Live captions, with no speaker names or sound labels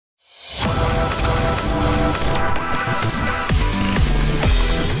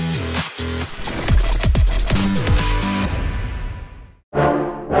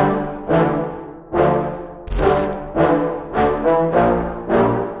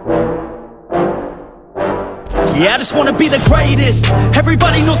Yeah, I just wanna be the greatest.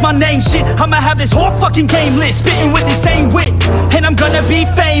 Everybody knows my name, shit. I'ma have this whole fucking game list, spitting with insane wit, and I'm gonna be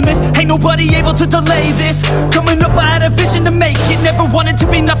famous. Ain't nobody able to delay this. Coming up I had a vision to make it. Never wanted to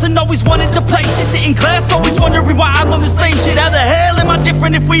be nothing, always wanted to play shit. Sit in class, always wondering why I love this lame shit. How the hell am I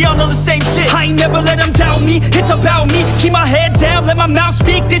different if we all know the same shit? I ain't never let them doubt me, it's about me. Keep my head down, let my mouth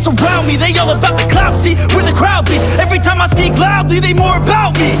speak. They surround me, they all about the clout, see where the crowd be. Every time I speak loudly, they more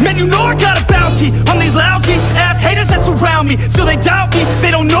about me. Man, you know I got a bounty on these lousy ass haters that surround me. Still they doubt me,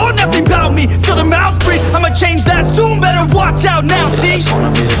 they don't know nothing about me. Still their mouths free, I'ma change that soon. Better watch out now, see? I just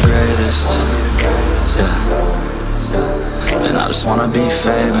wanna be the greatest. Yeah. And I just wanna be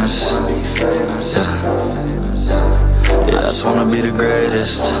famous. Yeah, I just wanna be the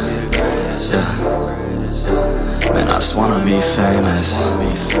greatest. Yeah. Man, I just wanna be famous.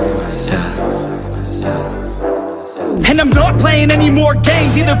 Yeah. And I'm not playing any more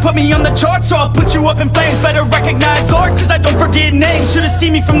games. Either put me on the charts or I'll put you up in flames. Better recognize art, cause I don't forget names. Should've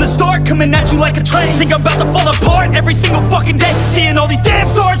seen me from the start, coming at you like a train. Think I'm about to fall apart every single fucking day. Seeing all these damn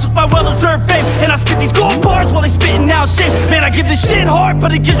stars with my well-deserved fame. And I spit these gold bars while they spitting out shit. Man, I give this shit hard,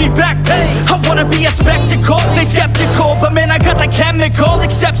 but it gives me back pain. I wanna be a spectacle, they skeptical, but man, I got that chemical,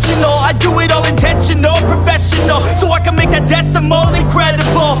 exceptional. I do it all intentional, professional, so I can make that decimal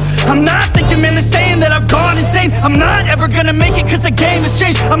incredible. I'm not thinking, man, they're saying that I've gone insane. I'm not ever gonna make it cause the game has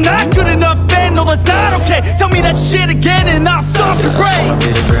changed. I'm not good enough, man, no that's not okay. Tell me that shit again and I'll stop the I just brain. wanna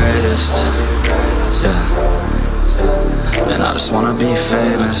be the greatest. Yeah. And I just wanna be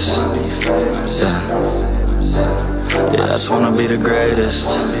famous. Yeah. Yeah, I just wanna be the greatest.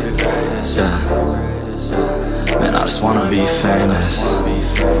 Yeah. Man, I just wanna be famous.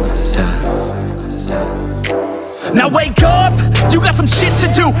 Yeah. Now wake up, you got some shit to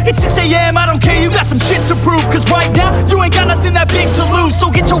do. It's 6 AM, I don't care, you got some shit to prove. Cause right now, you ain't got nothing that big to lose. So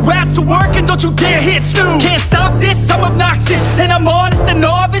get your ass to work and don't you dare hit snooze.